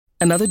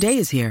Another day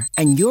is here,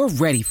 and you're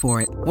ready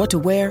for it. What to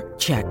wear?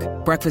 Check.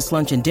 Breakfast,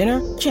 lunch, and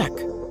dinner? Check.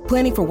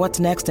 Planning for what's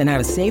next and how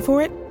to save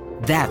for it?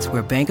 That's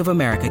where Bank of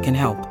America can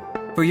help.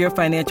 For your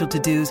financial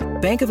to-dos,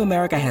 Bank of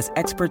America has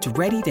experts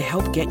ready to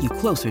help get you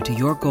closer to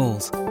your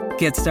goals.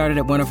 Get started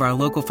at one of our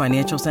local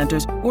financial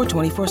centers or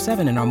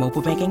 24/7 in our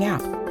mobile banking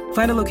app.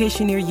 Find a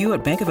location near you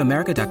at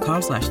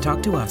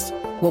bankofamerica.com/talktous.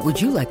 What would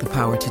you like the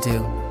power to do?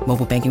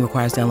 Mobile banking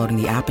requires downloading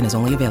the app and is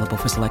only available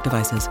for select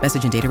devices.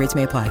 Message and data rates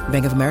may apply.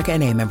 Bank of America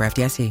N.A., member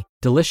FDIC.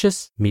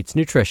 Delicious meets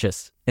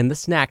nutritious in the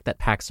snack that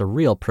packs a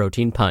real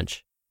protein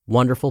punch.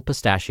 Wonderful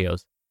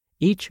Pistachios.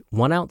 Each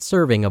 1 ounce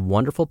serving of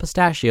Wonderful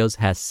Pistachios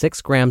has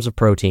 6 grams of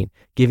protein,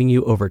 giving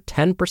you over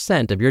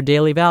 10% of your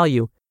daily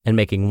value and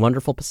making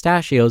Wonderful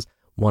Pistachios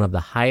one of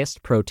the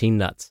highest protein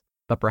nuts.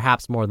 But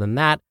perhaps more than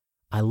that,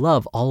 I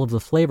love all of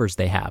the flavors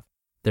they have.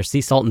 Their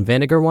sea salt and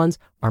vinegar ones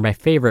are my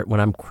favorite when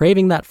I'm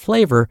craving that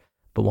flavor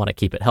but want to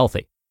keep it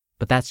healthy.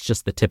 But that's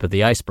just the tip of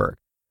the iceberg.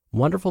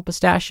 Wonderful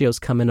Pistachios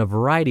come in a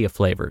variety of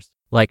flavors,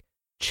 like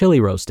chili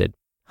roasted,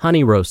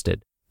 honey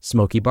roasted,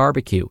 smoky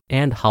barbecue,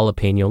 and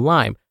jalapeno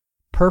lime,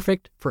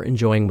 perfect for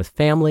enjoying with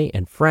family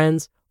and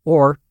friends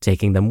or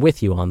taking them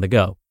with you on the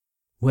go.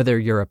 Whether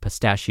you're a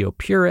pistachio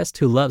purist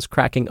who loves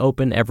cracking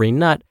open every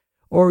nut,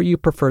 or you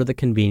prefer the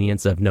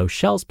convenience of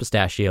no-shells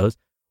pistachios,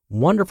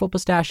 Wonderful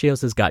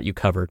Pistachios has got you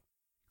covered.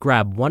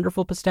 Grab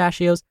Wonderful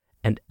Pistachios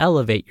and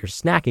elevate your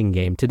snacking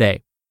game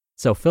today.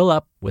 So fill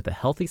up with a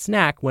healthy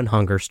snack when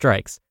hunger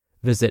strikes.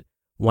 Visit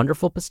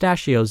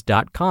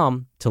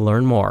wonderfulpistachios.com to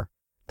learn more.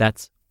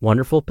 That's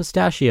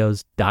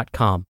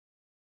wonderfulpistachios.com.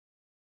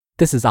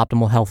 This is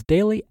Optimal Health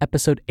Daily,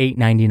 episode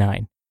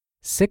 899,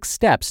 6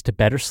 Steps to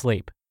Better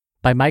Sleep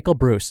by Michael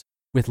Breus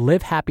with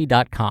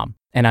livehappy.com,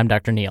 and I'm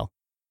Dr. Neil.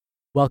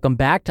 Welcome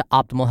back to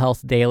Optimal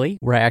Health Daily,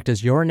 where I act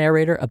as your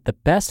narrator of the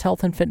best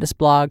health and fitness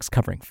blogs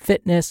covering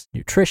fitness,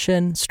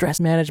 nutrition, stress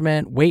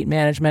management, weight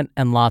management,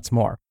 and lots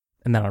more.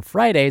 And then on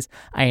Fridays,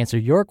 I answer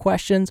your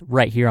questions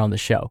right here on the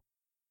show.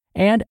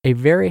 And a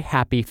very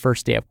happy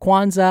first day of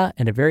Kwanzaa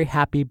and a very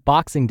happy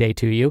Boxing Day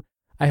to you.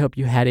 I hope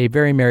you had a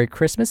very Merry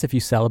Christmas if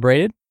you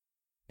celebrated.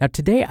 Now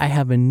today I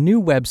have a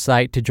new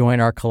website to join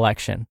our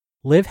collection,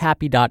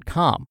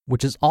 livehappy.com,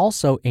 which is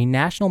also a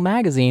national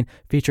magazine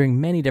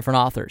featuring many different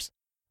authors.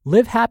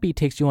 Live Happy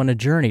takes you on a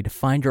journey to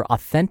find your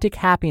authentic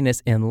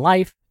happiness in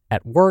life,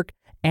 at work,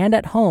 and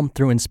at home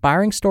through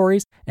inspiring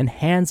stories and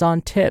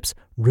hands-on tips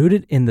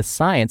rooted in the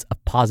science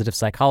of positive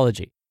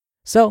psychology.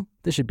 So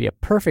this should be a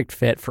perfect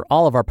fit for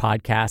all of our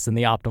podcasts in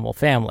the Optimal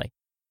family.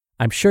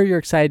 I'm sure you're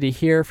excited to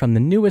hear from the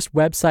newest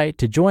website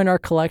to join our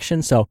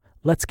collection, so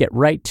let's get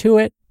right to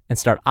it and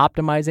start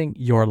optimizing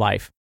your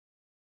life.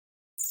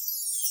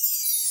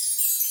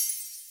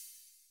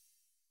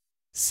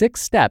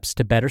 6 Steps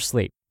to Better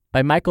Sleep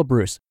by Michael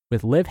Breus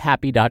with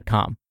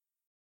livehappy.com.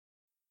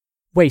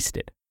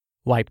 Wasted,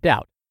 wiped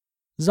out,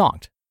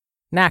 zonked,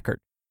 knackered.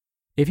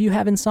 If you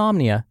have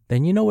insomnia,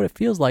 then you know what it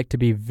feels like to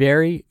be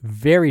very,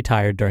 very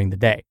tired during the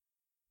day.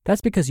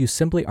 That's because you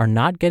simply are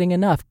not getting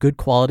enough good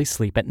quality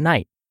sleep at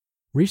night.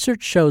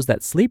 Research shows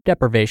that sleep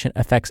deprivation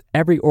affects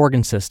every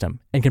organ system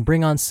and can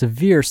bring on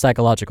severe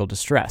psychological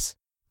distress.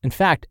 In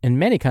fact, in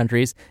many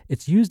countries,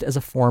 it's used as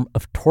a form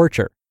of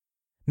torture.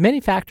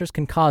 Many factors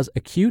can cause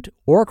acute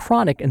or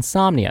chronic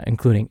insomnia,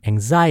 including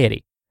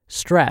anxiety,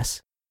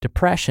 stress,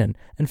 depression,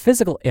 and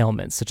physical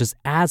ailments such as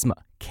asthma,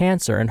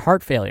 cancer, and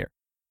heart failure.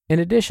 In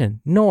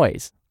addition,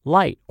 noise,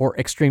 light, or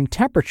extreme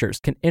temperatures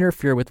can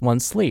interfere with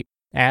one's sleep,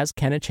 as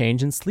can a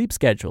change in sleep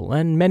schedule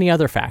and many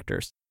other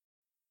factors.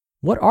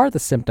 What are the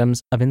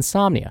symptoms of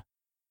insomnia?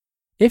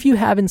 If you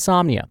have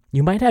insomnia,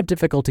 you might have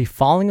difficulty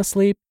falling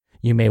asleep,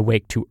 you may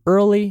wake too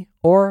early,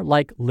 or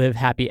like Live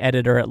Happy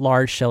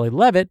editor-at-large Shelley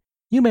Levitt,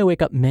 you may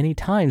wake up many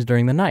times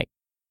during the night.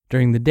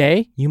 During the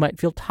day, you might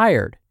feel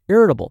tired,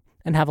 irritable,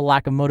 and have a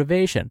lack of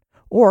motivation,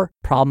 or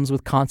problems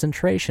with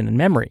concentration and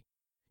memory.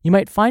 You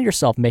might find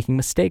yourself making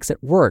mistakes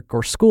at work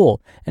or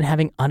school and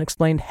having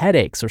unexplained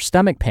headaches or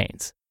stomach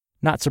pains.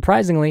 Not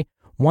surprisingly,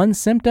 one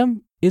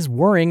symptom is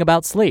worrying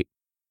about sleep.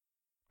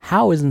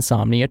 How is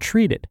insomnia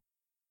treated?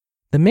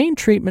 The main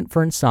treatment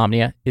for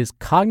insomnia is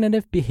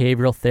cognitive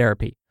behavioral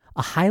therapy,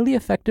 a highly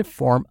effective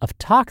form of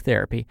talk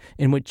therapy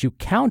in which you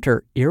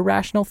counter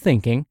irrational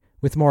thinking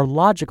with more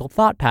logical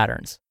thought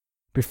patterns.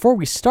 Before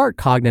we start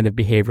cognitive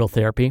behavioral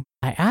therapy,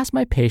 I ask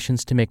my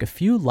patients to make a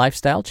few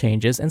lifestyle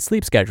changes and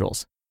sleep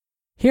schedules.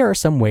 Here are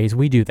some ways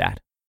we do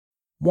that.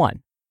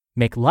 1.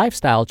 Make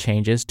lifestyle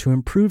changes to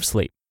improve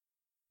sleep.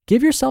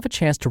 Give yourself a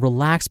chance to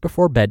relax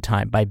before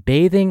bedtime by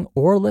bathing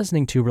or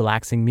listening to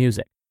relaxing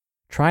music.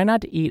 Try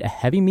not to eat a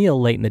heavy meal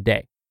late in the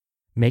day.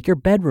 Make your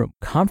bedroom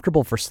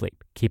comfortable for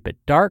sleep. Keep it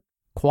dark,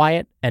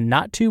 quiet, and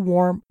not too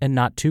warm and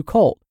not too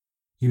cold.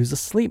 Use a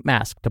sleep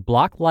mask to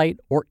block light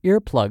or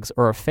earplugs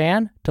or a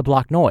fan to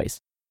block noise.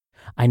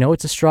 I know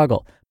it's a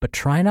struggle, but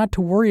try not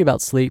to worry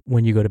about sleep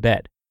when you go to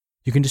bed.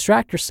 You can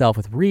distract yourself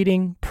with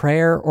reading,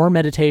 prayer, or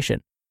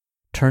meditation.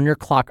 Turn your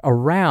clock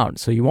around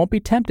so you won't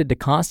be tempted to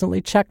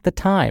constantly check the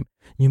time.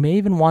 You may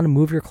even want to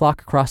move your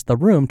clock across the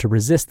room to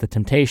resist the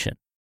temptation.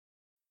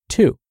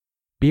 2.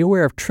 be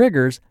aware of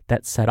triggers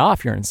that set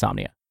off your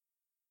insomnia.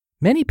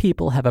 Many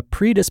people have a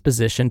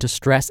predisposition to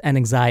stress and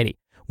anxiety,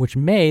 which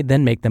may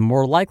then make them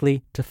more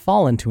likely to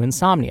fall into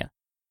insomnia.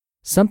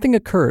 Something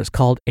occurs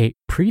called a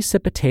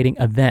precipitating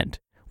event,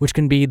 which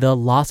can be the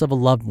loss of a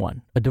loved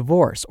one, a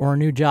divorce, or a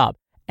new job,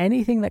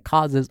 anything that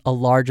causes a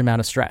large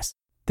amount of stress.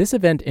 This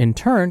event, in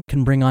turn,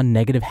 can bring on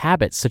negative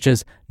habits such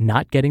as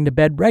not getting to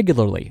bed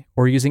regularly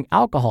or using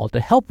alcohol to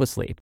help with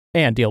sleep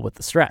and deal with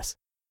the stress.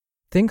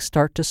 Things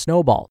start to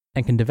snowball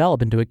and can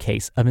develop into a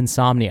case of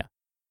insomnia.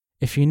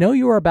 If you know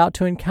you are about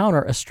to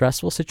encounter a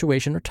stressful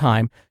situation or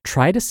time,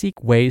 try to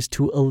seek ways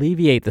to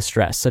alleviate the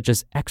stress, such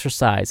as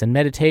exercise and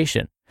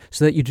meditation,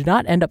 so that you do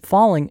not end up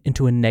falling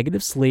into a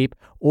negative sleep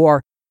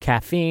or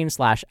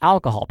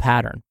caffeine/alcohol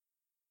pattern.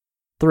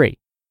 3.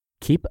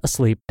 Keep a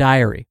sleep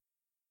diary.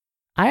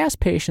 I ask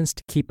patients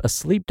to keep a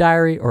sleep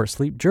diary or a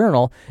sleep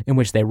journal in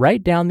which they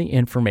write down the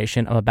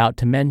information I'm about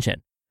to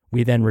mention.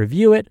 We then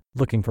review it,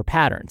 looking for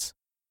patterns.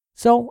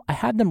 So I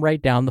had them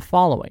write down the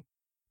following: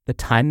 the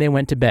time they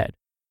went to bed,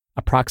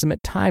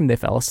 approximate time they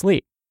fell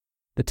asleep,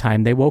 the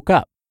time they woke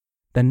up,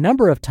 the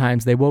number of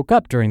times they woke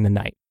up during the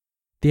night,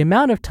 the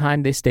amount of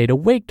time they stayed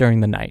awake during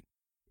the night,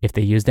 if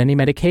they used any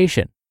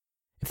medication,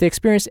 if they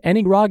experienced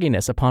any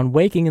grogginess upon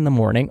waking in the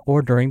morning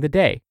or during the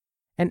day,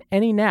 and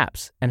any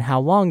naps and how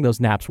long those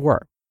naps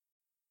were.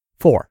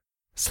 4.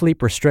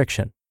 Sleep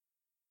restriction.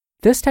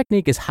 This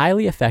technique is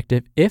highly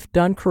effective if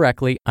done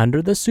correctly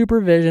under the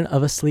supervision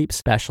of a sleep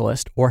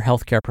specialist or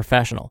healthcare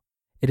professional.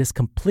 It is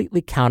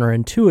completely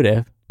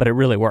counterintuitive, but it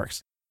really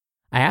works.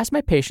 I ask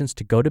my patients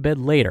to go to bed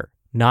later,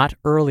 not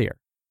earlier.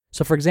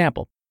 So for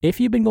example, if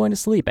you've been going to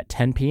sleep at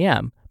 10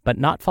 p.m., but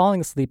not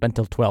falling asleep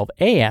until 12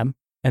 a.m.,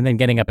 and then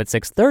getting up at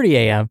 6:30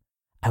 a.m.,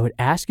 I would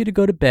ask you to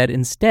go to bed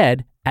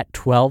instead at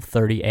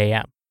 12:30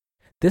 a.m.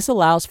 This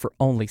allows for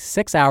only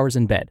 6 hours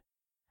in bed.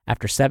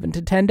 After 7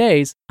 to 10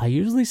 days, I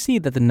usually see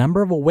that the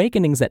number of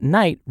awakenings at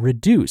night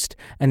reduced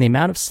and the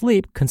amount of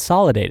sleep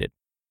consolidated.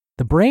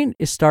 The brain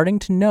is starting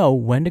to know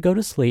when to go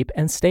to sleep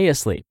and stay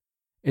asleep.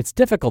 It's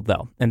difficult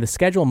though, and the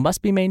schedule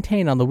must be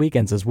maintained on the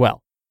weekends as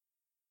well.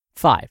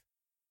 5.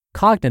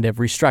 Cognitive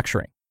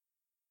restructuring.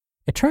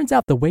 It turns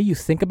out the way you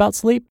think about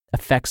sleep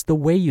affects the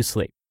way you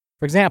sleep.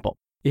 For example,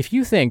 if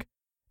you think,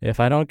 if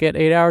I don't get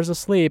 8 hours of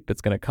sleep,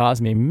 it's going to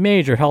cause me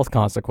major health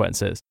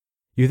consequences,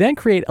 you then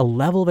create a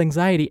level of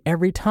anxiety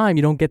every time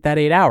you don't get that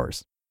 8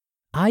 hours.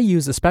 I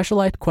use a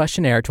specialized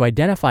questionnaire to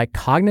identify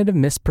cognitive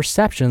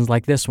misperceptions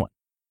like this one.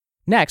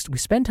 Next, we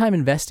spend time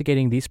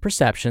investigating these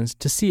perceptions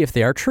to see if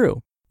they are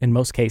true. In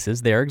most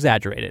cases, they are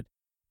exaggerated,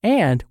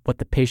 and what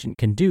the patient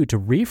can do to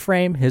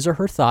reframe his or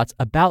her thoughts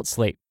about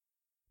sleep.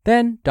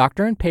 Then,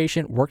 doctor and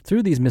patient work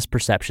through these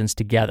misperceptions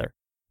together.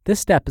 This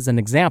step is an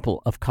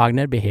example of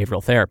cognitive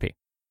behavioral therapy.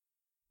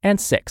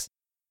 And 6,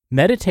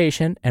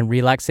 meditation and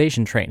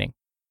relaxation training.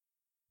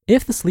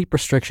 If the sleep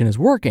restriction is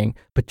working,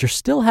 but you're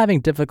still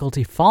having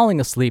difficulty falling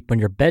asleep when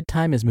your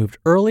bedtime is moved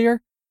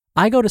earlier,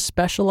 I go to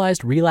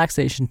specialized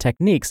relaxation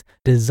techniques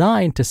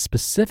designed to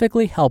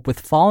specifically help with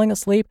falling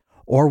asleep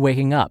or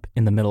waking up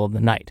in the middle of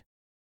the night.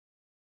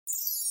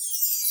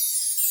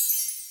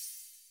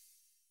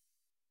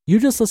 You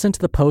just listened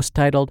to the post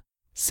titled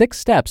 6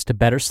 Steps to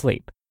Better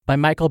Sleep by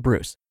Michael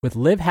Bruce with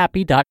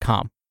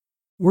LiveHappy.com.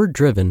 We're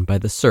driven by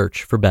the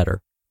search for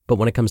better, but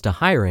when it comes to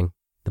hiring,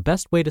 the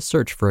best way to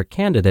search for a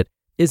candidate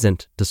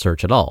isn't to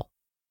search at all.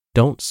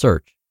 Don't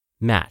search,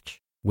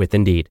 match with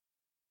Indeed.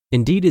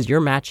 Indeed is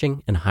your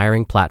matching and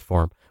hiring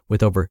platform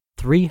with over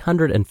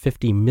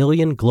 350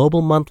 million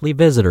global monthly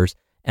visitors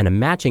and a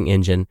matching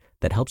engine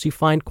that helps you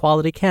find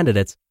quality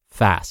candidates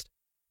fast.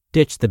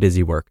 Ditch the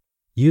busy work.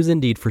 Use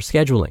Indeed for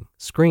scheduling,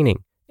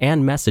 screening,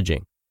 and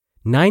messaging.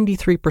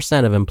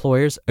 93% of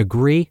employers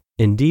agree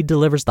Indeed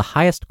delivers the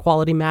highest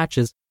quality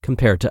matches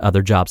compared to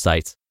other job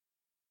sites.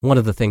 One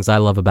of the things I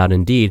love about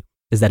Indeed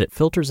is that it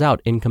filters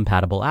out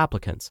incompatible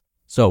applicants.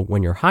 So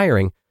when you're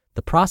hiring,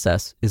 the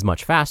process is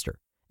much faster,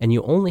 and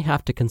you only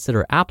have to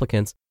consider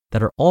applicants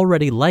that are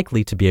already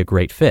likely to be a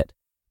great fit.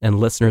 And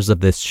listeners of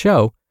this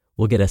show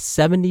will get a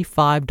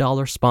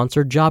 $75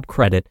 sponsored job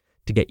credit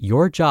to get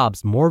your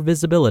jobs more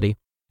visibility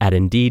at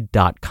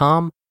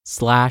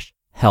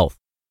Indeed.com/health.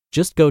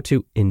 Just go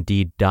to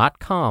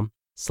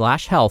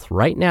Indeed.com/health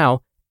right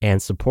now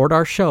and support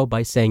our show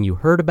by saying you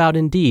heard about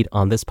Indeed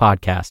on this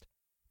podcast.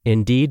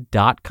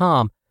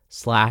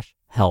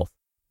 Indeed.com/health.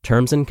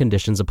 Terms and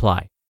conditions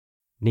apply.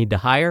 Need to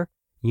hire?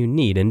 You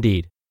need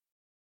Indeed.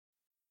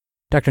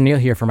 Dr. Neal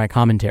here for my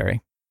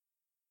commentary.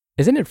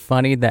 Isn't it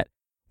funny that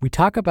we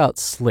talk about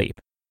sleep,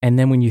 and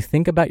then when you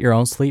think about your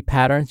own sleep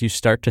patterns, you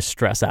start to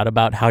stress out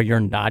about how you're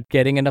not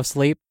getting enough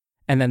sleep,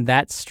 and then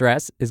that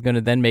stress is going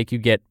to then make you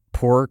get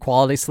poorer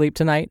quality sleep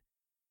tonight?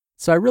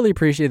 So I really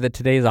appreciate that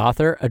today's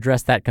author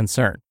addressed that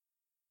concern.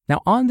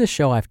 Now, on this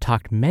show, I've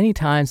talked many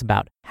times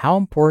about how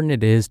important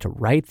it is to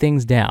write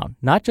things down,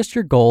 not just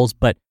your goals,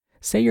 but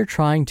say you're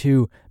trying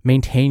to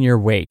maintain your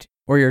weight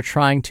or you're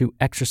trying to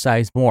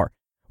exercise more.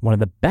 One of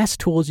the best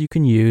tools you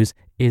can use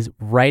is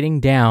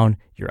writing down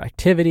your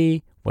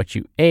activity, what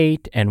you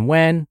ate, and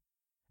when.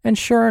 And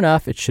sure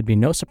enough, it should be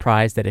no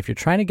surprise that if you're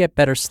trying to get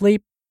better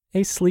sleep,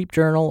 a sleep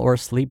journal or a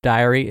sleep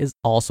diary is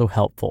also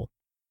helpful.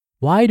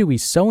 Why do we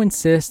so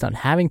insist on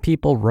having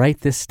people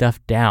write this stuff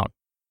down?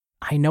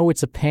 I know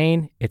it's a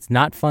pain, it's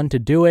not fun to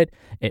do it,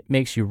 it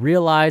makes you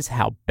realize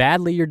how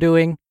badly you're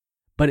doing,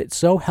 but it's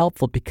so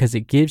helpful because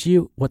it gives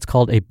you what's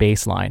called a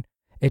baseline.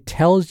 It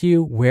tells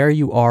you where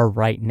you are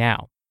right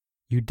now.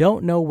 You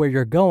don't know where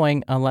you're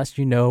going unless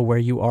you know where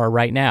you are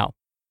right now.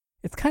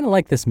 It's kind of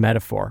like this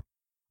metaphor.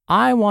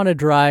 I want to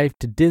drive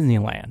to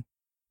Disneyland,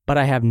 but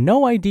I have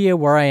no idea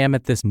where I am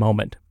at this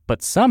moment.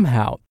 But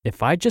somehow,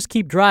 if I just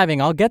keep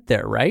driving, I'll get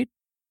there, right?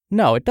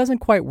 No, it doesn't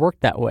quite work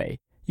that way.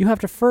 You have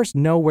to first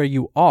know where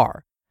you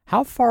are.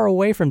 How far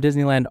away from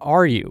Disneyland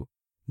are you?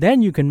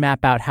 Then you can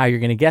map out how you're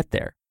going to get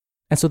there.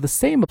 And so the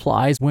same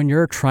applies when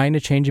you're trying to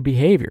change a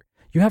behavior.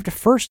 You have to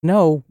first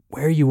know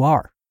where you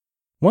are.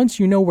 Once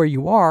you know where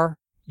you are,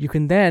 you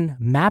can then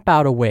map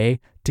out a way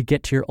to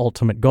get to your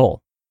ultimate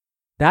goal.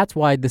 That's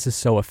why this is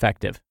so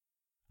effective.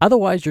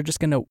 Otherwise, you're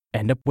just going to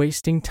end up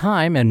wasting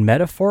time and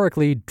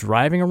metaphorically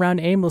driving around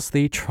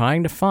aimlessly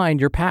trying to find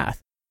your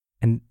path.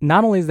 And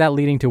not only is that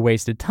leading to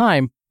wasted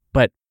time,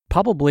 but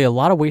probably a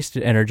lot of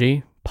wasted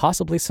energy,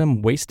 possibly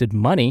some wasted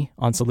money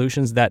on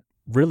solutions that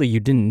really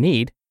you didn't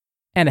need,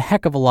 and a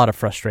heck of a lot of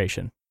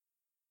frustration.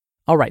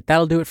 All right,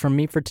 that'll do it from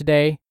me for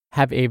today.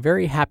 Have a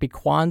very happy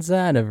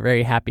Kwanzaa and a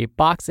very happy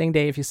Boxing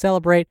Day if you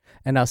celebrate,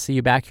 and I'll see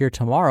you back here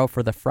tomorrow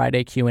for the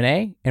Friday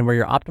Q&A and where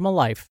your optimal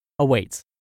life awaits.